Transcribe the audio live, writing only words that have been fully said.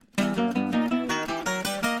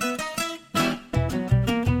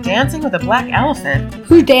Dancing with a Black Elephant?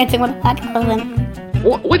 Who's dancing with a black elephant?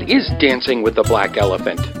 What is Dancing with the Black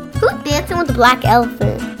Elephant? Who's dancing with a black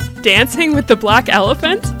elephant? Dancing with the Black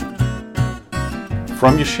Elephant?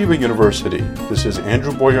 From Yeshiva University, this is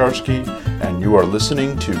Andrew Boyarsky, and you are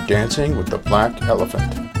listening to Dancing with the Black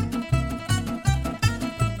Elephant.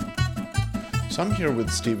 So I'm here with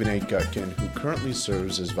Stephen A. Gutkin, who currently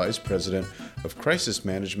serves as Vice President of Crisis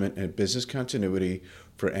Management and Business Continuity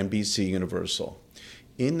for NBC Universal.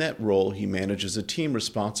 In that role, he manages a team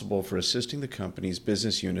responsible for assisting the company's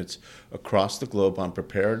business units across the globe on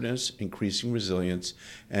preparedness, increasing resilience,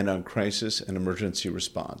 and on crisis and emergency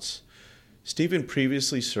response. Stephen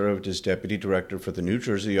previously served as Deputy Director for the New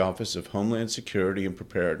Jersey Office of Homeland Security and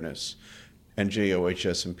Preparedness,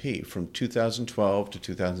 NJOHS&P, from 2012 to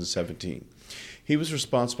 2017. He was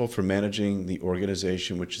responsible for managing the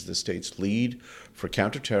organization, which is the state's lead for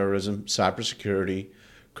counterterrorism, cybersecurity,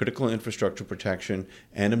 critical infrastructure protection,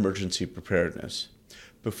 and emergency preparedness.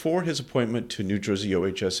 Before his appointment to New Jersey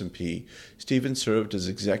OHS&P, Stephen served as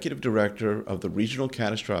Executive Director of the Regional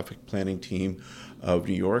Catastrophic Planning Team of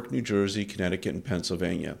New York, New Jersey, Connecticut, and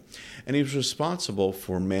Pennsylvania. And he was responsible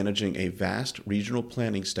for managing a vast regional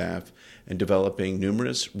planning staff and developing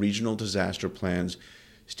numerous regional disaster plans.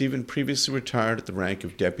 Stephen previously retired at the rank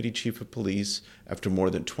of Deputy Chief of Police after more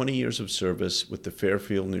than 20 years of service with the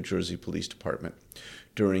Fairfield, New Jersey Police Department.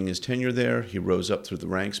 During his tenure there, he rose up through the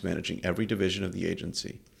ranks, managing every division of the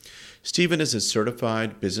agency. Stephen is a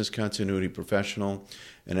certified business continuity professional,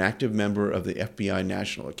 an active member of the FBI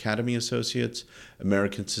National Academy Associates,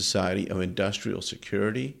 American Society of Industrial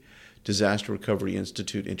Security, Disaster Recovery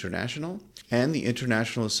Institute International, and the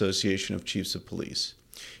International Association of Chiefs of Police.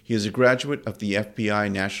 He is a graduate of the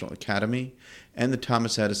FBI National Academy and the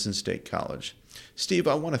Thomas Edison State College. Steve,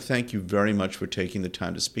 I want to thank you very much for taking the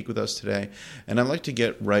time to speak with us today, and I'd like to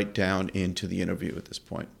get right down into the interview at this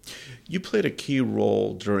point. You played a key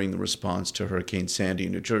role during the response to Hurricane Sandy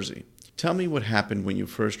in New Jersey. Tell me what happened when you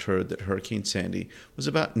first heard that Hurricane Sandy was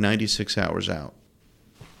about 96 hours out.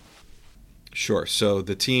 Sure. So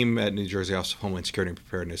the team at New Jersey Office of Homeland Security and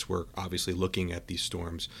Preparedness were obviously looking at these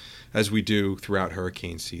storms, as we do throughout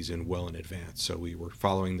hurricane season, well in advance. So we were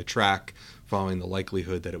following the track, following the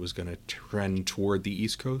likelihood that it was going to trend toward the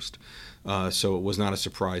East Coast. So it was not a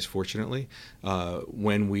surprise, fortunately.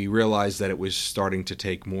 When we realized that it was starting to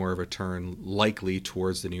take more of a turn likely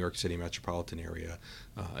towards the New York City metropolitan area,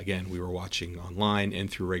 again, we were watching online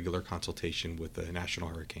and through regular consultation with the National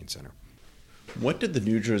Hurricane Center. What did the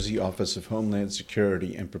New Jersey Office of Homeland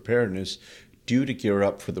Security and Preparedness do to gear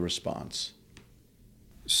up for the response?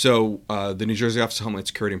 So the New Jersey Office of Homeland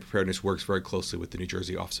Security and Preparedness works very closely with the New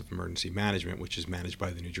Jersey Office of Emergency Management, which is managed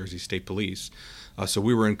by the New Jersey State Police. So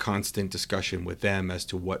we were in constant discussion with them as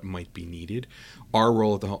to what might be needed. Our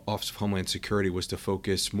role at the Office of Homeland Security was to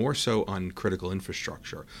focus more so on critical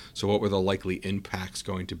infrastructure. So what were the likely impacts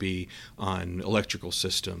going to be on electrical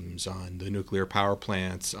systems, on the nuclear power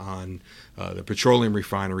plants, on the petroleum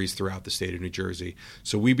refineries throughout the state of New Jersey.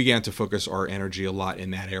 So we began to focus our energy a lot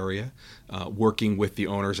in that area, working with the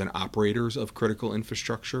owners and operators of critical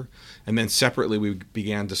infrastructure. And then separately, we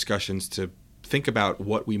began discussions to think about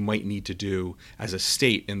what we might need to do as a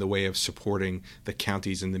state in the way of supporting the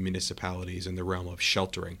counties and the municipalities in the realm of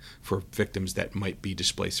sheltering for victims that might be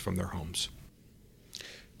displaced from their homes.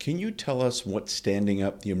 Can you tell us what standing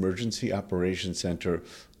up the Emergency Operations Center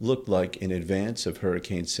looked like in advance of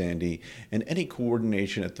Hurricane Sandy and any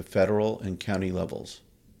coordination at the federal and county levels?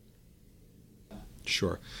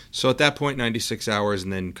 Sure. So at that point, 96 hours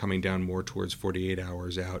and then coming down more towards 48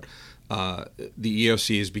 hours out, the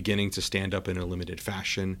EOC is beginning to stand up in a limited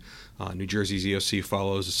fashion. New Jersey's EOC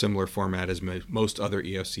follows a similar format as most other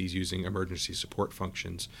EOCs using emergency support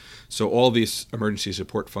functions. So all these emergency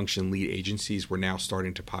support function lead agencies were now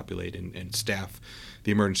starting to populate and staff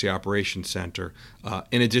the Emergency Operations Center,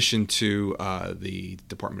 in addition to the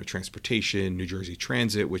Department of Transportation, New Jersey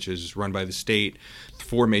Transit, which is run by the state.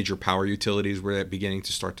 4 major power utilities were beginning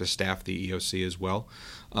to start to staff the EOC as well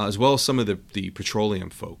as some of the petroleum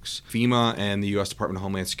folks. FEMA and the U.S. Department of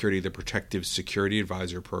Homeland Security, the Protective Security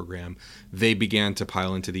Advisor Program, they began to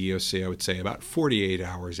pile into the EOC, I would say, about 48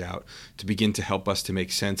 hours out to begin to help us to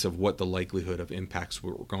make sense of what the likelihood of impacts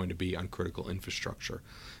were going to be on critical infrastructure.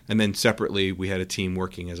 And then separately, we had a team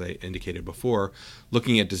working, as I indicated before,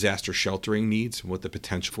 looking at disaster sheltering needs and what the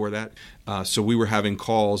potential for that. So we were having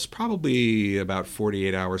calls probably about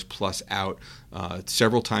 48 hours plus out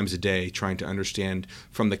several times a day, trying to understand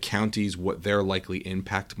from the counties what their likely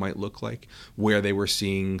impact might look like, where they were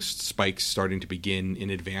seeing spikes starting to begin in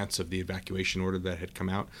advance of the evacuation order that had come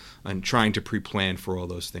out, and trying to pre-plan for all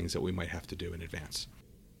those things that we might have to do in advance.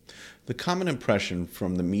 The common impression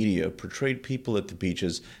from the media portrayed people at the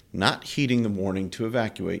beaches not heeding the warning to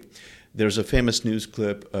evacuate. There's a famous news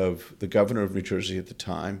clip of the governor of New Jersey at the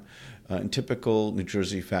time, in typical New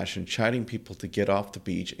Jersey fashion, chiding people to get off the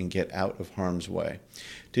beach and get out of harm's way.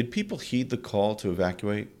 Did people heed the call to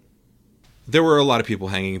evacuate? There were a lot of people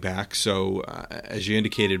hanging back. So, as you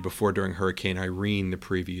indicated before, during Hurricane Irene the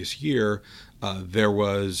previous year, there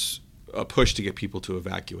was a push to get people to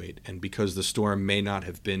evacuate. And because the storm may not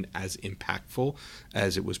have been as impactful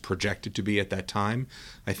as it was projected to be at that time,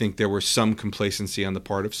 I think there was some complacency on the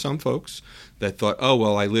part of some folks that thought, oh,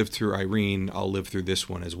 well, I lived through Irene, I'll live through this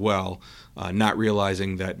one as well, not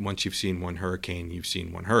realizing that once you've seen one hurricane, you've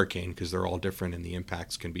seen one hurricane, because they're all different and the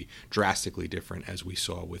impacts can be drastically different, as we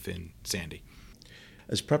saw within Sandy.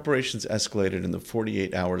 As preparations escalated in the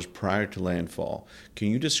 48 hours prior to landfall, can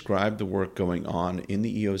you describe the work going on in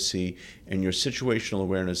the EOC and your situational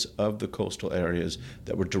awareness of the coastal areas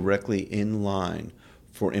that were directly in line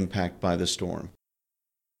for impact by the storm?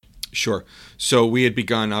 Sure. So we had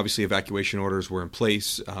begun, obviously evacuation orders were in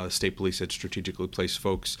place. State police had strategically placed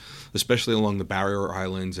folks, especially along the barrier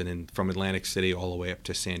islands and from Atlantic City all the way up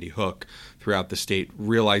to Sandy Hook throughout the state,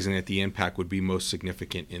 realizing that the impact would be most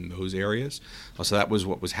significant in those areas. So that was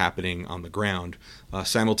what was happening on the ground.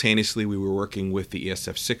 Simultaneously, we were working with the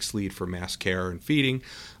ESF 6 lead for mass care and feeding,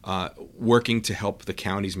 working to help the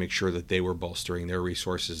counties make sure that they were bolstering their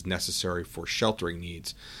resources necessary for sheltering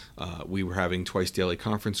needs. We were having twice daily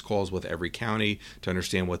conference calls with every county to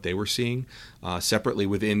understand what they were seeing. Separately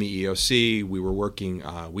within the EOC, we were working,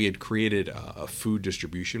 we had created a food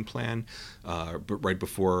distribution plan right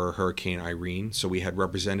before Hurricane Irene. So we had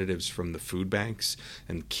representatives from the food banks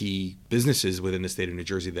and key businesses within the state of New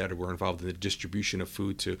Jersey that were involved in the distribution of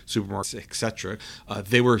food to supermarkets, etc.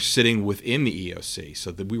 They were sitting within the EOC,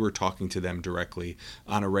 so that we were talking to them directly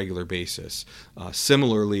on a regular basis.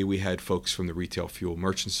 Similarly, we had folks from the Retail Fuel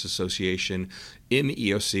Merchants Association. In the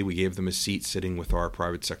EOC, we gave them a seat sitting with our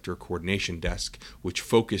private sector coordination desk, which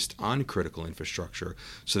focused on critical infrastructure,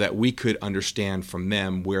 so that we could understand from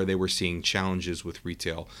them where they were seeing challenges with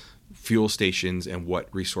retail fuel stations and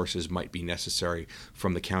what resources might be necessary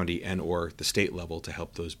from the county and or the state level to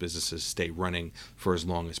help those businesses stay running for as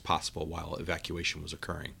long as possible while evacuation was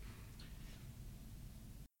occurring.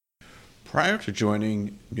 Prior to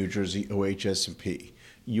joining New Jersey OHS&P,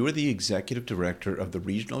 you were the executive director of the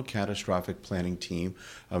Regional Catastrophic Planning Team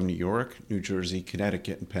of New York, New Jersey,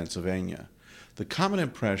 Connecticut, and Pennsylvania. The common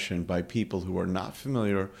impression by people who are not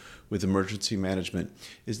familiar with emergency management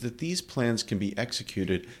is that these plans can be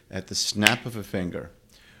executed at the snap of a finger,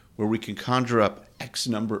 where we can conjure up X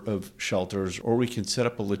number of shelters, or we can set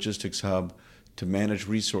up a logistics hub to manage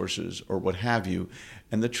resources or what have you.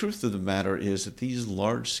 And the truth of the matter is that these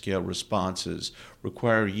large-scale responses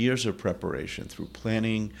require years of preparation through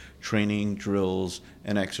planning, training, drills,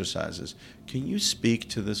 and exercises. Can you speak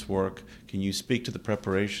to this work? Can you speak to the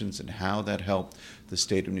preparations and how that helped the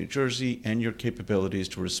state of New Jersey and your capabilities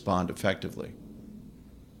to respond effectively?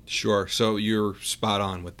 Sure. So you're spot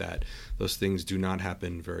on with that. Those things do not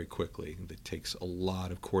happen very quickly. It takes a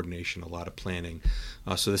lot of coordination, a lot of planning.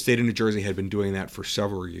 So the state of New Jersey had been doing that for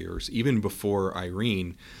several years, even before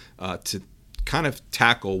Irene, to kind of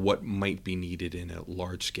tackle what might be needed in a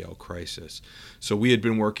large-scale crisis. So we had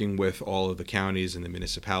been working with all of the counties and the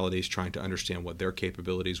municipalities trying to understand what their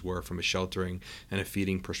capabilities were from a sheltering and a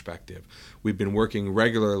feeding perspective. We've been working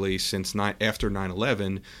regularly since after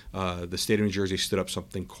 9/11. The state of New Jersey stood up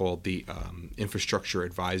something called the Infrastructure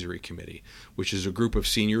Advisory Committee, which is a group of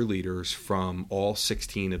senior leaders from all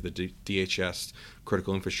 16 of the DHS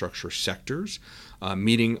critical infrastructure sectors,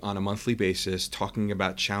 meeting on a monthly basis, talking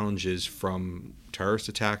about challenges from terrorist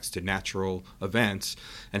attacks to natural events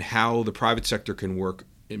and how the private sector can work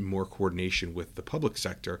in more coordination with the public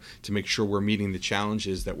sector to make sure we're meeting the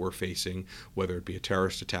challenges that we're facing, whether it be a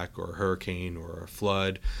terrorist attack or a hurricane or a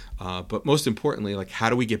flood. But most importantly, like, how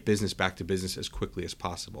do we get business back to business as quickly as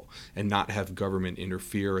possible and not have government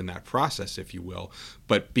interfere in that process, if you will,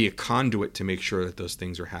 but be a conduit to make sure that those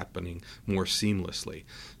things are happening more seamlessly.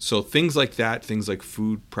 So things like that, things like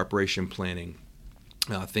food preparation planning,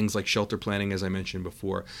 things like shelter planning, as I mentioned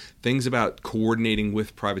before, things about coordinating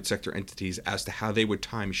with private sector entities as to how they would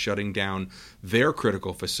time shutting down their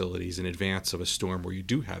critical facilities in advance of a storm where you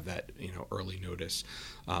do have that, early notice.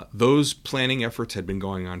 Those planning efforts had been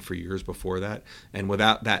going on for years before that, and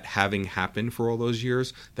without that having happened for all those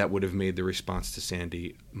years, that would have made the response to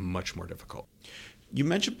Sandy much more difficult. You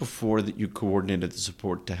mentioned before that you coordinated the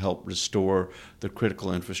support to help restore the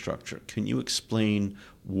critical infrastructure. Can you explain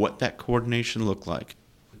what that coordination looked like?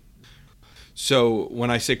 So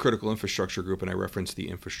when I say critical infrastructure group, and I referenced the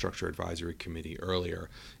Infrastructure Advisory Committee earlier,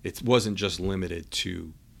 it wasn't just limited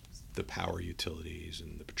to the power utilities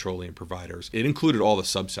and the petroleum providers. It included all the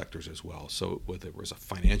subsectors as well. So whether it was a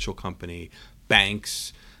financial company,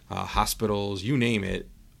 banks, hospitals, you name it,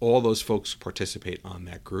 all those folks participate on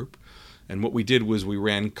that group. And what we did was we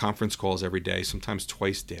ran conference calls every day, sometimes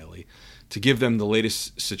twice daily, to give them the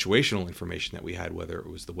latest situational information that we had, whether it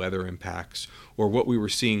was the weather impacts or what we were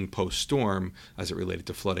seeing post-storm as it related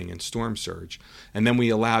to flooding and storm surge. And then we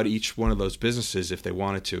allowed each one of those businesses, if they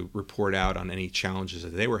wanted to, report out on any challenges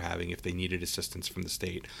that they were having, if they needed assistance from the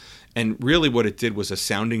state. And really what it did was a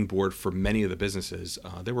sounding board for many of the businesses.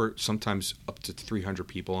 There were sometimes up to 300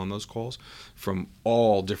 people on those calls from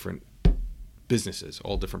all different businesses,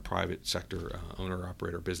 all different private sector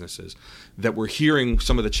owner-operator businesses that were hearing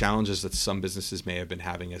some of the challenges that some businesses may have been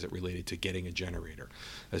having as it related to getting a generator,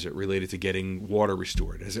 as it related to getting water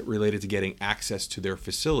restored, as it related to getting access to their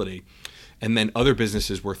facility. And then other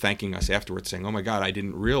businesses were thanking us afterwards saying, oh my God, I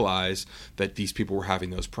didn't realize that these people were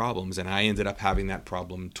having those problems. And I ended up having that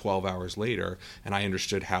problem 12 hours later. And I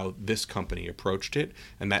understood how this company approached it.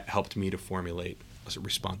 And that helped me to formulate a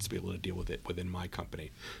response to be able to deal with it within my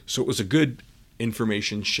company. So it was a good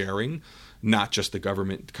information sharing, not just the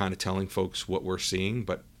government kind of telling folks what we're seeing,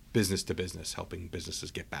 but business to business, helping businesses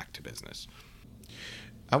get back to business.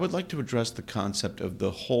 I would like to address the concept of the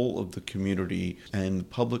whole of the community and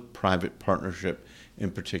public-private partnership in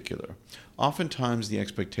particular. Oftentimes the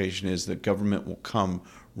expectation is that government will come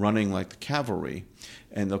running like the cavalry,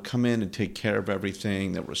 and they'll come in and take care of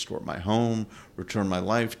everything. They'll restore my home, return my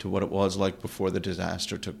life to what it was like before the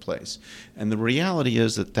disaster took place. And the reality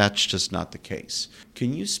is that that's just not the case.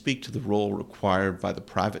 Can you speak to the role required by the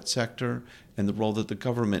private sector and the role that the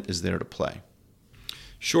government is there to play?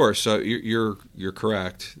 Sure. So you're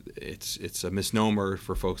correct. It's a misnomer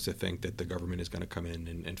for folks to think that the government is going to come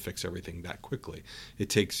in and fix everything that quickly. It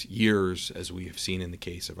takes years, as we have seen in the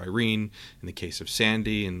case of Irene, in the case of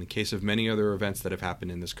Sandy, in the case of many other events that have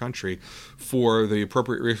happened in this country, for the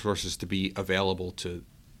appropriate resources to be available to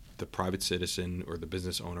the private citizen or the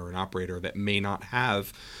business owner and operator that may not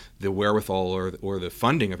have the wherewithal or the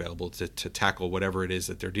funding available to tackle whatever it is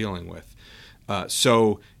that they're dealing with.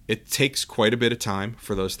 So it takes quite a bit of time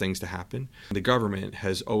for those things to happen. The government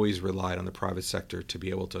has always relied on the private sector to be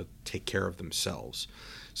able to take care of themselves.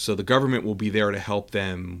 So the government will be there to help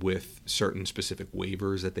them with certain specific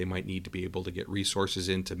waivers that they might need to be able to get resources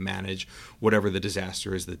in to manage whatever the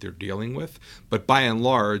disaster is that they're dealing with. But by and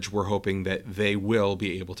large, we're hoping that they will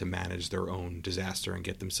be able to manage their own disaster and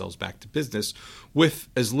get themselves back to business with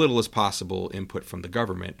as little as possible input from the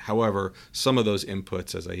government. However, some of those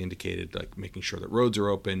inputs, as I indicated, like making sure that roads are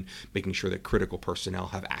open, making sure that critical personnel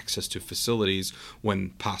have access to facilities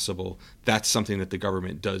when possible, that's something that the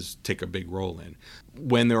government does take a big role in.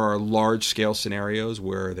 When there are large-scale scenarios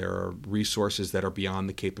where there are resources that are beyond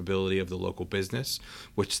the capability of the local business,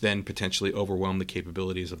 which then potentially overwhelm the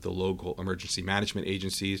capabilities of the local emergency management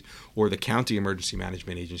agencies or the county emergency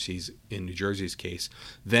management agencies in New Jersey's case,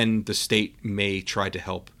 then the state may try to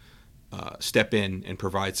help step in and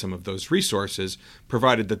provide some of those resources,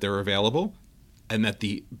 provided that they're available and that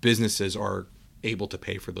the businesses are able to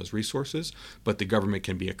pay for those resources, but the government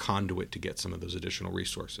can be a conduit to get some of those additional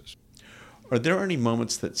resources. Are there any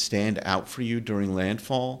moments that stand out for you during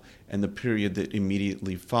landfall and the period that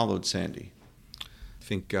immediately followed Sandy? I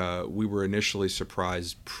think we were initially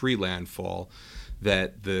surprised pre-landfall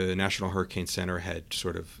that the National Hurricane Center had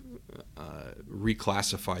sort of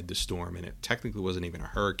reclassified the storm, and it technically wasn't even a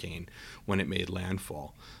hurricane when it made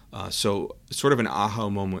landfall. So sort of an aha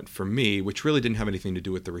moment for me, which really didn't have anything to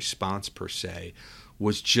do with the response per se,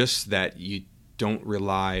 was just that you don't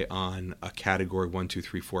rely on a category 1, 2,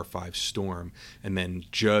 3, 4, 5 storm and then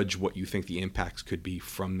judge what you think the impacts could be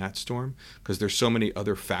from that storm, because there's so many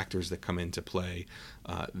other factors that come into play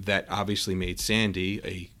that obviously made Sandy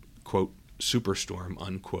a, quote, superstorm,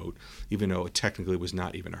 unquote, even though it technically was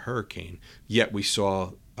not even a hurricane. Yet we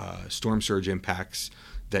saw storm surge impacts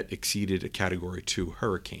that exceeded a category 2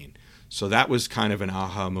 hurricane. So that was kind of an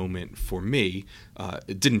aha moment for me.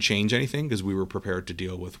 It didn't change anything because we were prepared to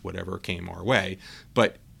deal with whatever came our way,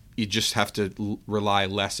 but you just have to rely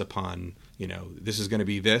less upon, this is going to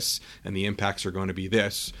be this and the impacts are going to be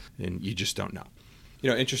this, and you just don't know.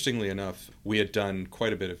 Interestingly enough, we had done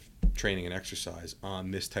quite a bit of training and exercise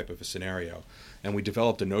on this type of a scenario, and we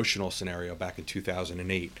developed a notional scenario back in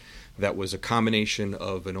 2008 that was a combination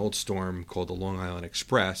of an old storm called the Long Island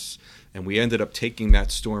Express, and we ended up taking that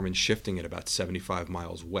storm and shifting it about 75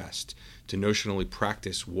 miles west to notionally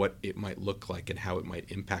practice what it might look like and how it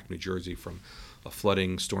might impact New Jersey from a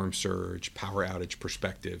flooding, storm surge, power outage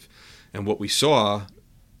perspective. And what we saw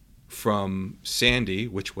from Sandy,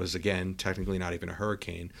 which was, again, technically not even a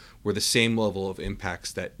hurricane, were the same level of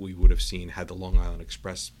impacts that we would have seen had the Long Island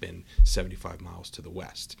Express been 75 miles to the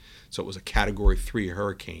west. So it was a Category 3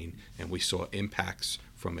 hurricane, and we saw impacts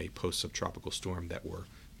from a post-subtropical storm that were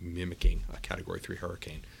mimicking a Category 3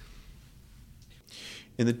 hurricane.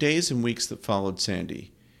 In the days and weeks that followed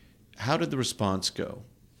Sandy, how did the response go?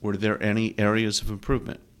 Were there any areas of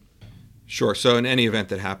improvement? Sure. So in any event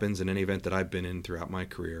that happens, in any event that I've been in throughout my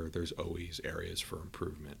career, there's always areas for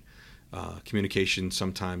improvement. Communication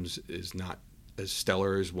sometimes is not as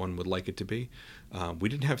stellar as one would like it to be. We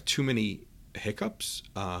didn't have too many hiccups.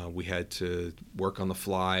 We had to work on the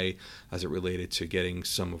fly as it related to getting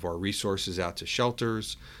some of our resources out to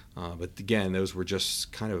shelters. But again, those were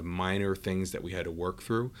just kind of minor things that we had to work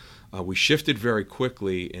through. We shifted very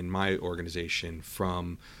quickly in my organization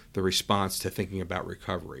from the response to thinking about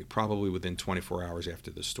recovery, probably within 24 hours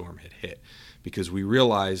after the storm had hit, because we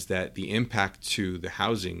realized that the impact to the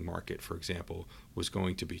housing market, for example, was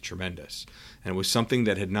going to be tremendous. And it was something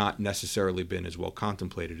that had not necessarily been as well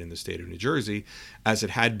contemplated in the state of New Jersey as it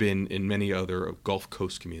had been in many other Gulf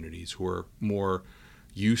Coast communities who are more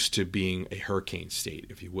used to being a hurricane state,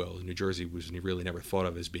 if you will. New Jersey was really never thought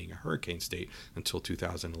of as being a hurricane state until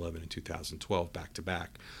 2011 and 2012 back to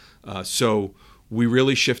back. So we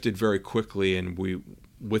really shifted very quickly, and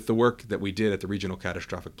with the work that we did at the Regional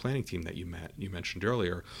Catastrophic Planning Team that you mentioned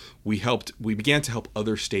earlier, we began to help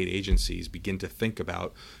other state agencies begin to think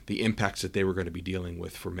about the impacts that they were going to be dealing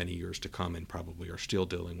with for many years to come, and probably are still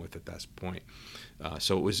dealing with at that point.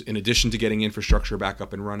 So it was, in addition to getting infrastructure back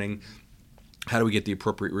up and running, how do we get the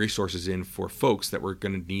appropriate resources in for folks that were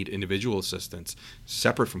going to need individual assistance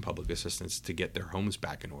separate from public assistance to get their homes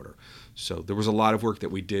back in order? So there was a lot of work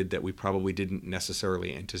that we did that we probably didn't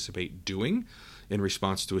necessarily anticipate doing in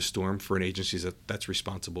response to a storm for an agency that's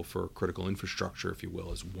responsible for critical infrastructure, if you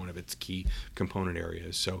will, as one of its key component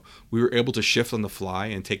areas. So we were able to shift on the fly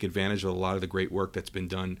and take advantage of a lot of the great work that's been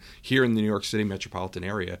done here in the New York City metropolitan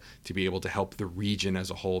area to be able to help the region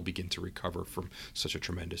as a whole begin to recover from such a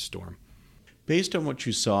tremendous storm. Based on what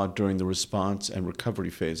you saw during the response and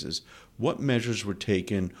recovery phases, what measures were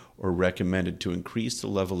taken or recommended to increase the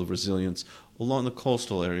level of resilience along the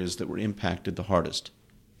coastal areas that were impacted the hardest?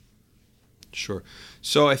 Sure.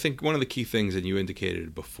 So I think one of the key things, and you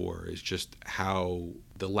indicated before, is just how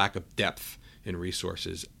the lack of depth in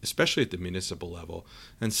resources, especially at the municipal level,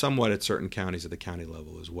 and somewhat at certain counties at the county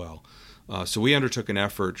level as well. So we undertook an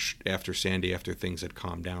effort after Sandy, after things had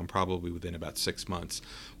calmed down, probably within about 6 months,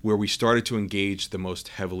 where we started to engage the most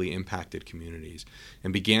heavily impacted communities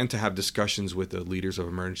and began to have discussions with the leaders of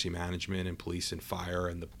emergency management and police and fire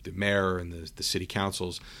and the mayor and the city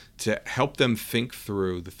councils to help them think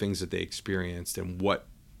through the things that they experienced and what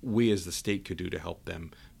we as the state could do to help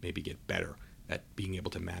them maybe get better at being able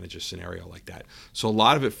to manage a scenario like that. So a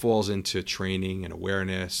lot of it falls into training and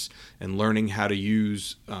awareness and learning how to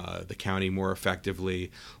use the county more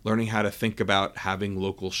effectively, learning how to think about having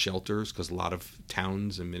local shelters, because a lot of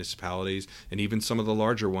towns and municipalities and even some of the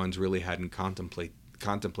larger ones really hadn't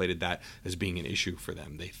contemplated that as being an issue for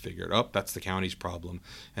them. They figured, that's the county's problem.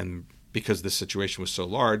 And because this situation was so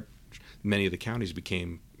large, many of the counties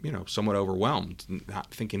became somewhat overwhelmed,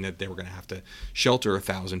 not thinking that they were going to have to shelter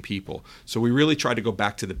 1,000 people. So we really tried to go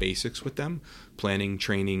back to the basics with them, planning,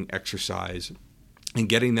 training, exercise, and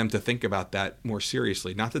getting them to think about that more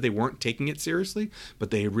seriously. Not that they weren't taking it seriously, but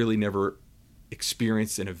they really never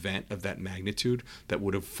experienced an event of that magnitude that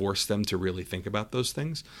would have forced them to really think about those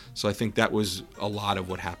things. So I think that was a lot of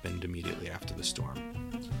what happened immediately after the storm.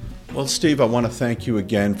 Well, Steve, I want to thank you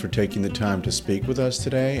again for taking the time to speak with us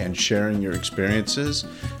today and sharing your experiences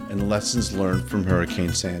and lessons learned from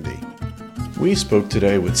Hurricane Sandy. We spoke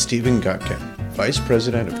today with Stephen Gutkin, Vice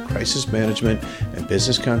President of Crisis Management and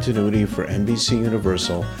Business Continuity for NBC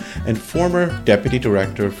Universal and former Deputy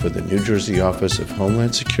Director for the New Jersey Office of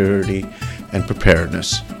Homeland Security and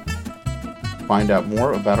Preparedness. Find out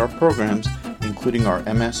more about our programs, including our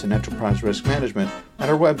MS and Enterprise Risk Management, at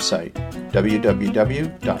our website,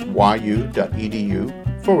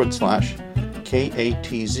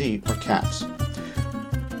 www.yu.edu/KATZ or CATS.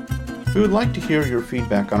 We would like to hear your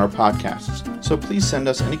feedback on our podcasts, so please send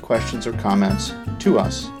us any questions or comments to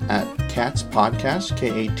us at catspodcast,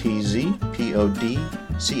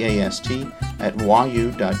 KATZPODCAST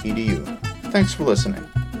 @yu.edu. Thanks for listening.